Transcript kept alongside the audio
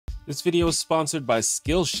This video is sponsored by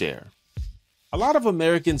Skillshare. A lot of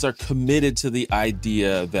Americans are committed to the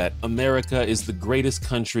idea that America is the greatest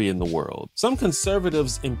country in the world. Some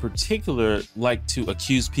conservatives in particular like to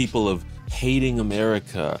accuse people of hating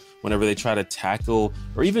America whenever they try to tackle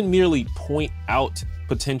or even merely point out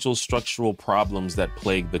potential structural problems that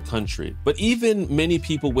plague the country. But even many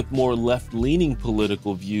people with more left-leaning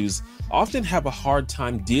political views often have a hard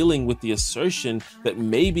time dealing with the assertion that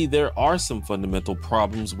maybe there are some fundamental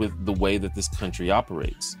problems with the way that this country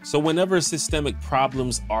operates. So whenever systemic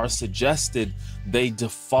problems are suggested, they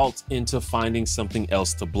default into finding something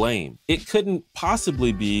else to blame. It couldn't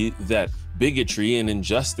possibly be that bigotry and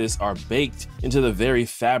injustice are baked into the very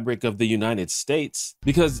fabric of the United States,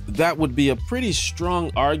 because that would be a pretty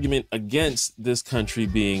strong argument against this country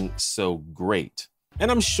being so great. And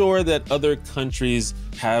I'm sure that other countries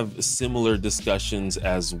have similar discussions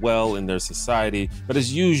as well in their society, but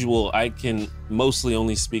as usual, I can mostly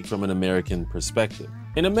only speak from an American perspective.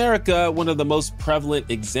 In America, one of the most prevalent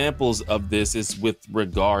examples of this is with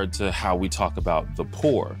regard to how we talk about the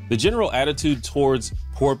poor. The general attitude towards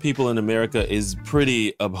poor people in America is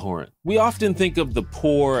pretty abhorrent. We often think of the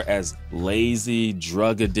poor as lazy,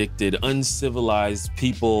 drug-addicted, uncivilized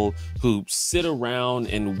people who sit around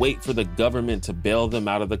and wait for the government to bail them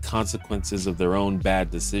out of the consequences of their own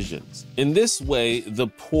bad decisions. In this way, the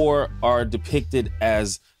poor are depicted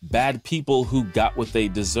as bad people who got what they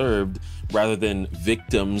deserved, rather than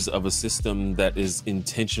victims of a system that is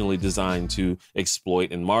intentionally designed to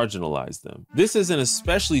exploit and marginalize them. This is an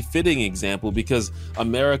especially fitting example because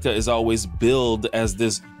America is always billed as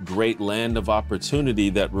this great land of opportunity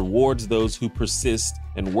that rewards those who persist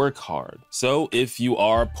and work hard. So if you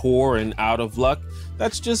are poor and out of luck,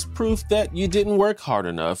 that's just proof that you didn't work hard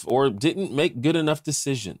enough or didn't make good enough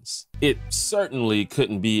decisions. It certainly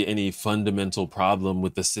couldn't be any fundamental problem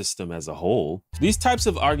with the system as a whole. These types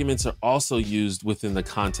of arguments are also used within the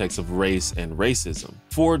context of race and racism.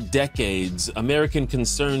 For decades, American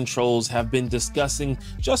concern trolls have been discussing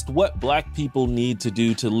just what Black people need to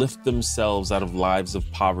do to lift themselves out of lives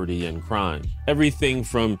of poverty and crime. Everything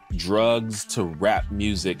from drugs to rap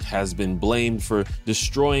music has been blamed for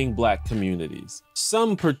destroying Black communities.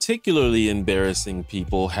 Some particularly embarrassing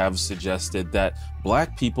people have suggested that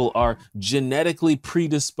Black people are genetically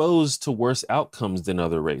predisposed to worse outcomes than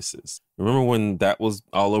other races. Remember when that was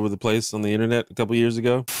all over the place on the internet a couple years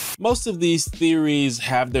ago? Most of these theories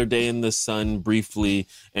have their day in the sun briefly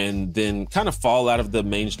and then kind of fall out of the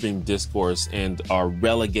mainstream discourse and are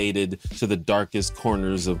relegated to the darkest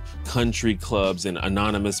corners of country clubs and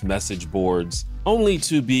anonymous message boards, only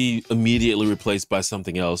to be immediately replaced by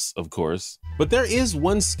something else, of course. But there is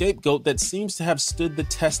one scapegoat that seems to have stood the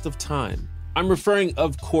test of time. I'm referring,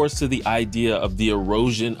 of course, to the idea of the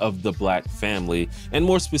erosion of the Black family, and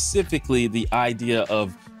more specifically, the idea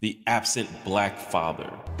of the absent Black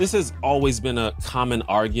father. This has always been a common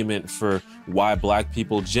argument for why Black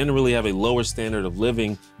people generally have a lower standard of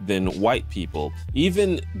living than white people,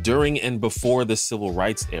 even during and before the civil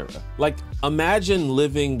rights era. Like, imagine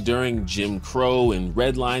living during Jim Crow and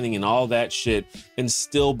redlining and all that shit and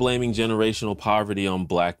still blaming generational poverty on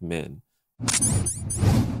Black men.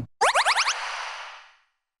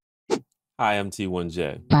 Hi, I'm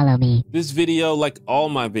T1J. Follow me. This video, like all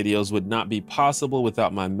my videos, would not be possible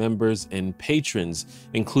without my members and patrons,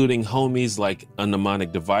 including homies like A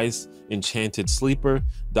Mnemonic Device, Enchanted Sleeper,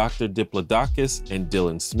 Dr. Diplodocus, and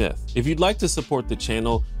Dylan Smith. If you'd like to support the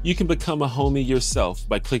channel, you can become a homie yourself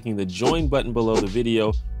by clicking the join button below the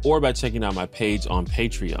video or by checking out my page on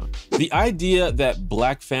Patreon. The idea that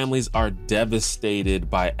Black families are devastated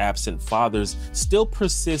by absent fathers still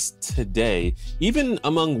persists today, even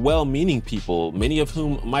among well-meaning people, many of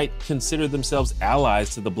whom might consider themselves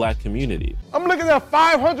allies to the Black community. I'm looking at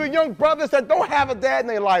 500 young brothers that don't have a dad in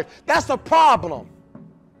their life. That's a problem.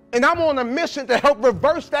 And I'm on a mission to help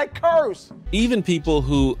reverse that curse. Even people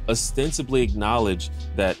who ostensibly acknowledge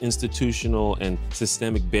that institutional and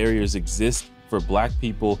systemic barriers exist for Black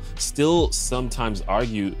people still sometimes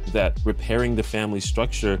argue that repairing the family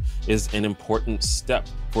structure is an important step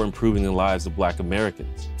for improving the lives of Black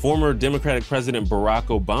Americans. Former Democratic President Barack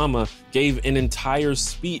Obama gave an entire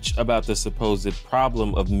speech about the supposed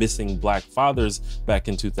problem of missing Black fathers back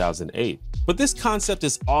in 2008. But this concept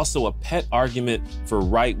is also a pet argument for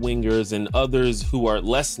right-wingers and others who are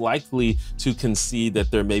less likely to concede that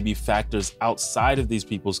there may be factors outside of these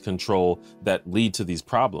people's control that lead to these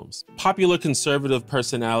problems. Popular conservative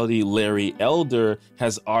personality Larry Elder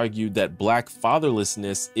has argued that Black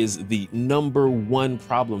fatherlessness is the #1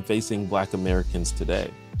 problem facing Black Americans today.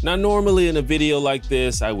 Now, normally in a video like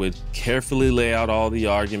this, I would carefully lay out all the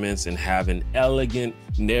arguments and have an elegant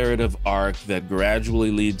narrative arc that gradually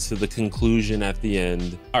leads to the conclusion at the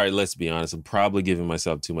end. All right, let's be honest, I'm probably giving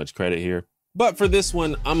myself too much credit here. But for this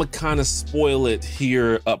one, I'm gonna kind of spoil it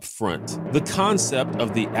here up front. The concept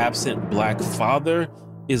of the absent Black father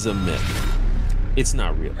is a myth. It's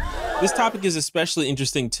not real. This topic is especially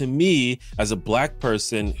interesting to me as a Black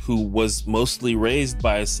person who was mostly raised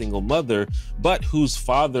by a single mother, but whose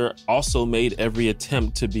father also made every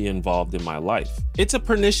attempt to be involved in my life. It's a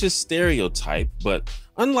pernicious stereotype, but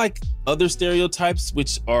unlike other stereotypes,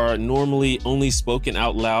 which are normally only spoken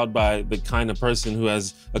out loud by the kind of person who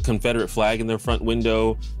has a Confederate flag in their front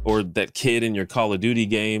window or that kid in your Call of Duty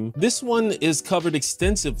game, this one is covered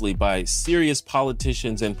extensively by serious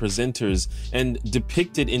politicians and presenters and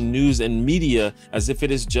depicted in news and media as if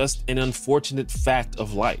it is just an unfortunate fact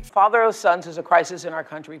of life. Father of sons is a crisis in our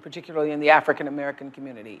country, particularly in the African American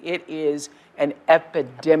community. It is an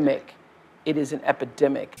epidemic. It is an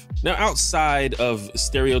epidemic. Now, outside of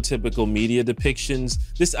stereotypical media depictions,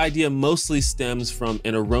 this idea mostly stems from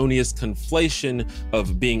an erroneous conflation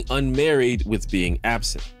of being unmarried with being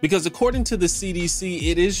absent. Because according to the CDC,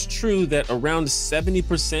 it is true that around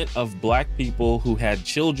 70% of Black people who had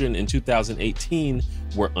children in 2018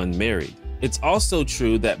 were unmarried. It's also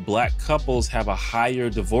true that Black couples have a higher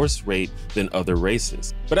divorce rate than other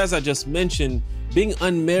races. But as I just mentioned, being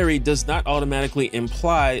unmarried does not automatically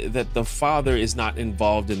imply that the father is not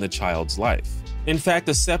involved in the child's life. In fact,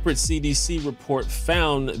 a separate CDC report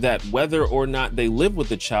found that whether or not they live with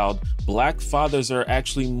the child, Black fathers are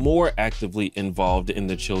actually more actively involved in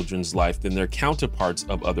the children's life than their counterparts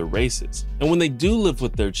of other races. And when they do live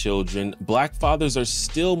with their children, Black fathers are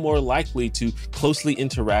still more likely to closely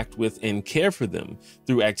interact with and care for them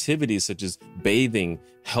through activities such as bathing,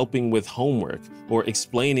 helping with homework, or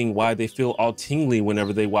explaining why they feel all tingly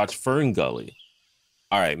whenever they watch Fern Gully.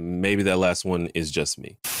 All right, maybe that last one is just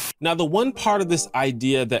me. Now, the one part of this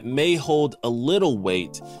idea that may hold a little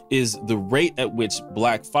weight is the rate at which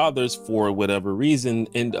Black fathers, for whatever reason,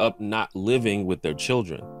 end up not living with their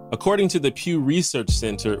children. According to the Pew Research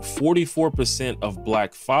Center, 44% of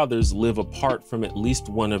Black fathers live apart from at least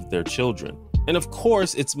one of their children. And of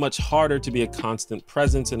course, it's much harder to be a constant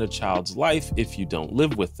presence in a child's life if you don't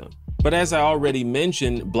live with them. But as I already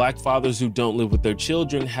mentioned, Black fathers who don't live with their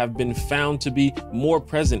children have been found to be more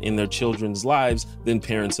present in their children's lives than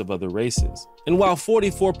parents of other races. And while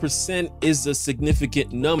 44% is a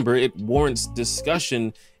significant number, it warrants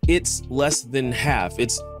discussion. It's less than half.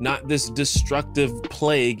 It's not this destructive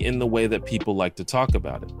plague in the way that people like to talk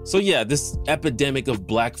about it. So yeah, this epidemic of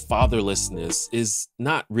Black fatherlessness is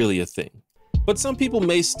not really a thing. But some people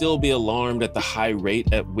may still be alarmed at the high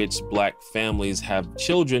rate at which Black families have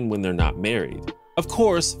children when they're not married. Of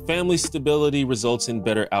course, family stability results in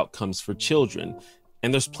better outcomes for children,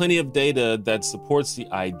 and there's plenty of data that supports the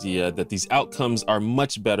idea that these outcomes are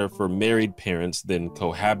much better for married parents than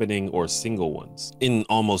cohabiting or single ones, in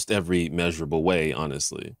almost every measurable way,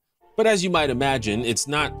 honestly. But as you might imagine, it's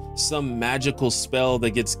not some magical spell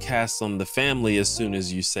that gets cast on the family as soon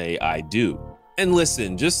as you say, "I do." And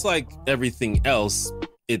listen, just like everything else,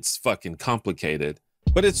 it's fucking complicated.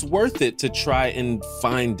 But it's worth it to try and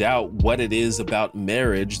find out what it is about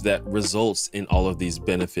marriage that results in all of these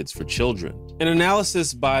benefits for children. An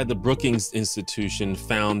analysis by the Brookings Institution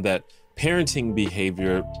found that parenting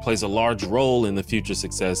behavior plays a large role in the future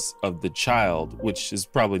success of the child, which is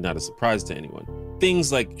probably not a surprise to anyone.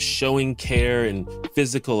 Things like showing care and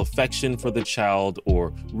physical affection for the child,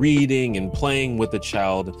 or reading and playing with the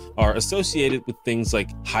child, are associated with things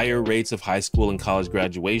like higher rates of high school and college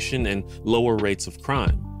graduation and lower rates of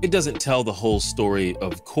crime. It doesn't tell the whole story,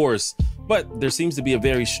 of course, but there seems to be a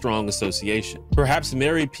very strong association. Perhaps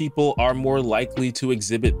married people are more likely to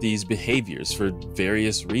exhibit these behaviors for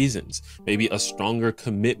various reasons, maybe a stronger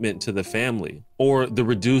commitment to the family, or the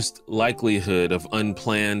reduced likelihood of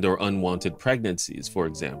unplanned or unwanted pregnancies, for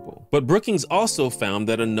example. But Brookings also found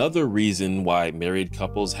that another reason why married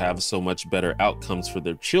couples have so much better outcomes for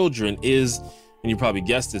their children is, and you probably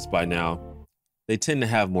guessed this by now, they tend to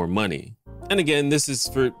have more money. And again, this is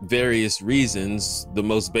for various reasons, the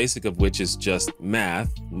most basic of which is just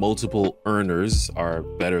math. Multiple earners are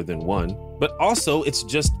better than one. But also, it's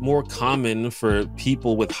just more common for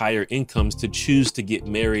people with higher incomes to choose to get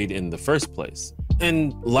married in the first place.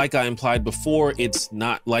 And like I implied before, it's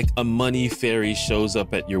not like a money fairy shows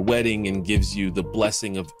up at your wedding and gives you the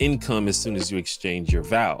blessing of income as soon as you exchange your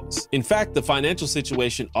vows. In fact, the financial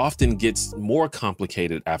situation often gets more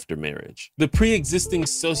complicated after marriage. The pre-existing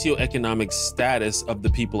socioeconomic status of the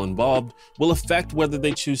people involved will affect whether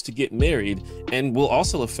they choose to get married, and will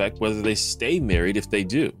also affect whether they stay married if they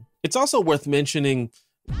do. It's also worth mentioning,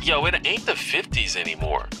 yo, it ain't the 50s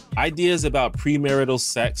anymore. Ideas about premarital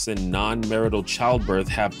sex and non-marital childbirth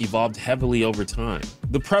have evolved heavily over time.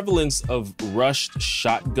 The prevalence of rushed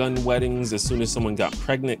shotgun weddings as soon as someone got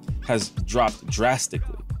pregnant has dropped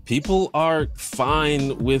drastically. People are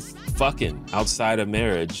fine with fucking outside of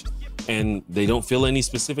marriage, and they don't feel any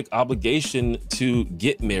specific obligation to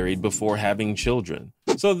get married before having children.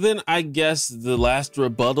 So then I guess the last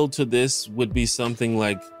rebuttal to this would be something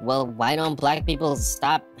like, well, why don't black people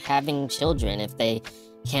stop having children if they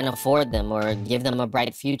can't afford them or give them a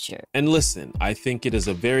bright future? And listen, I think it is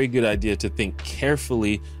a very good idea to think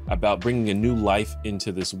carefully about bringing a new life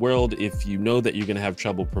into this world if you know that you're going to have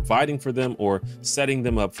trouble providing for them or setting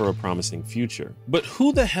them up for a promising future. But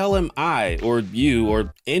who the hell am I or you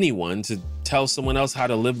or anyone to tell someone else how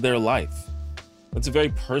to live their life? It's a very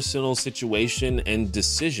personal situation and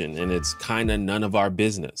decision, and it's kind of none of our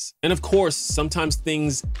business. And of course, sometimes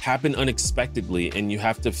things happen unexpectedly and you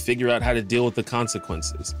have to figure out how to deal with the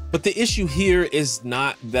consequences. But the issue here is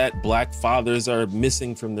not that black fathers are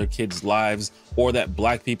missing from their kids' lives or that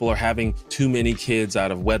black people are having too many kids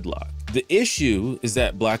out of wedlock. The issue is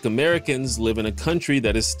that black Americans live in a country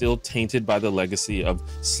that is still tainted by the legacy of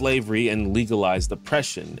slavery and legalized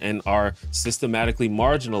oppression and are systematically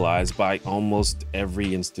marginalized by almost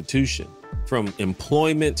every institution. From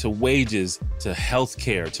employment to wages to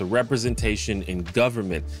healthcare to representation in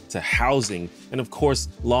government to housing and of course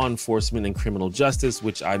law enforcement and criminal justice,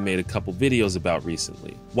 which I made a couple videos about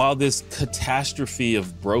recently. While this catastrophe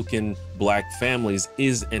of broken black families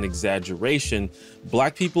is an exaggeration,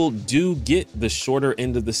 black people do get the shorter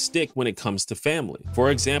end of the stick when it comes to family.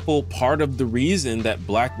 For example, part of the reason that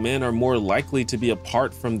black men are more likely to be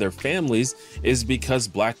apart from their families is because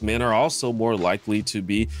black men are also more likely to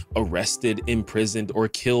be arrested, imprisoned, or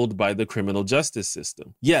killed by the criminal justice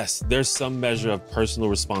system. Yes, there's some measure of personal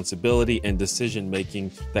responsibility and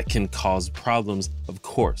decision-making that can cause problems, of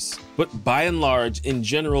course. But by and large, in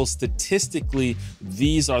general, statistically,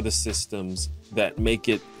 these are the systems that make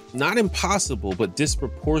it not impossible, but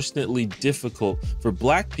disproportionately difficult for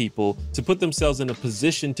black people to put themselves in a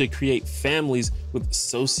position to create families with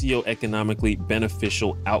socioeconomically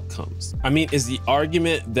beneficial outcomes. I mean, is the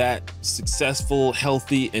argument that successful,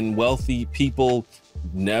 healthy, and wealthy people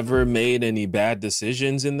never made any bad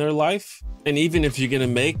decisions in their life? And even if you're gonna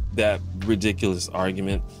make that ridiculous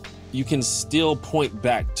argument, you can still point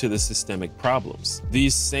back to the systemic problems.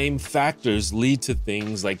 These same factors lead to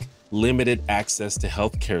things like limited access to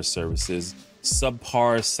healthcare services,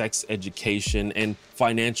 subpar sex education, and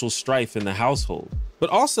financial strife in the household. But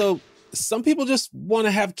also, some people just want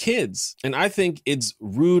to have kids. And I think it's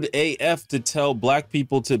rude AF to tell black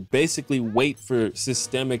people to basically wait for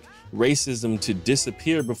systemic racism to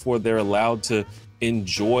disappear before they're allowed to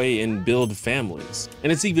enjoy and build families.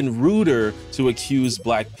 And it's even ruder to accuse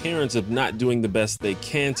black parents of not doing the best they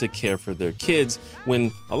can to care for their kids when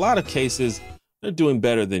in a lot of cases, they're doing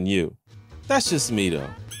better than you. That's just me though.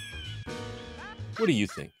 What do you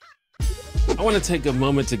think? I want to take a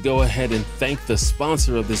moment to go ahead and thank the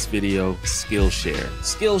sponsor of this video, Skillshare.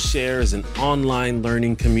 Skillshare is an online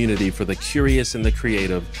learning community for the curious and the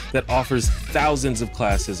creative that offers thousands of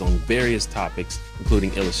classes on various topics,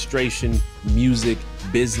 including illustration, music,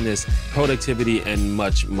 business, productivity, and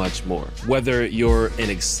much, much more. Whether you're an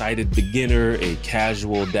excited beginner, a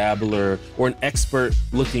casual dabbler, or an expert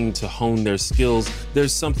looking to hone their skills,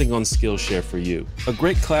 there's something on Skillshare for you. A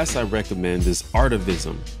great class I recommend is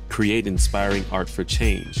Artivism, Create Inspiring Art for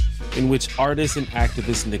Change, in which artist and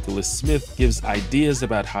activist Nicholas Smith gives ideas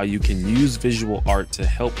about how you can use visual art to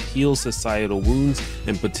help heal societal wounds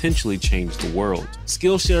and potentially change the world.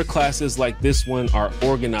 Skillshare classes like this one are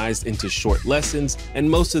organized into short lessons, and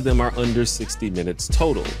most of them are under 60 minutes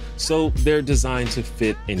total, so they're designed to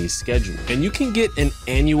fit any schedule. And you can get an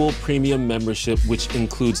annual premium membership, which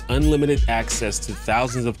includes unlimited access to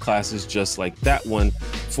thousands of classes just like that one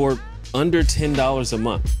for under $10 a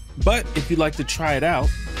month. But if you'd like to try it out,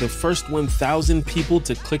 the first 1,000 people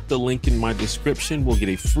to click the link in my description will get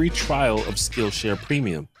a free trial of Skillshare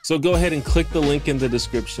Premium. So go ahead and click the link in the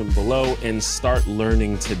description below and start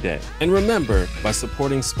learning today. And remember, by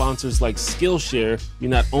supporting sponsors like Skillshare, you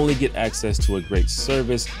not only get access to a great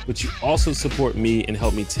service, but you also support me and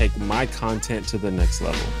help me take my content to the next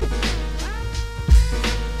level.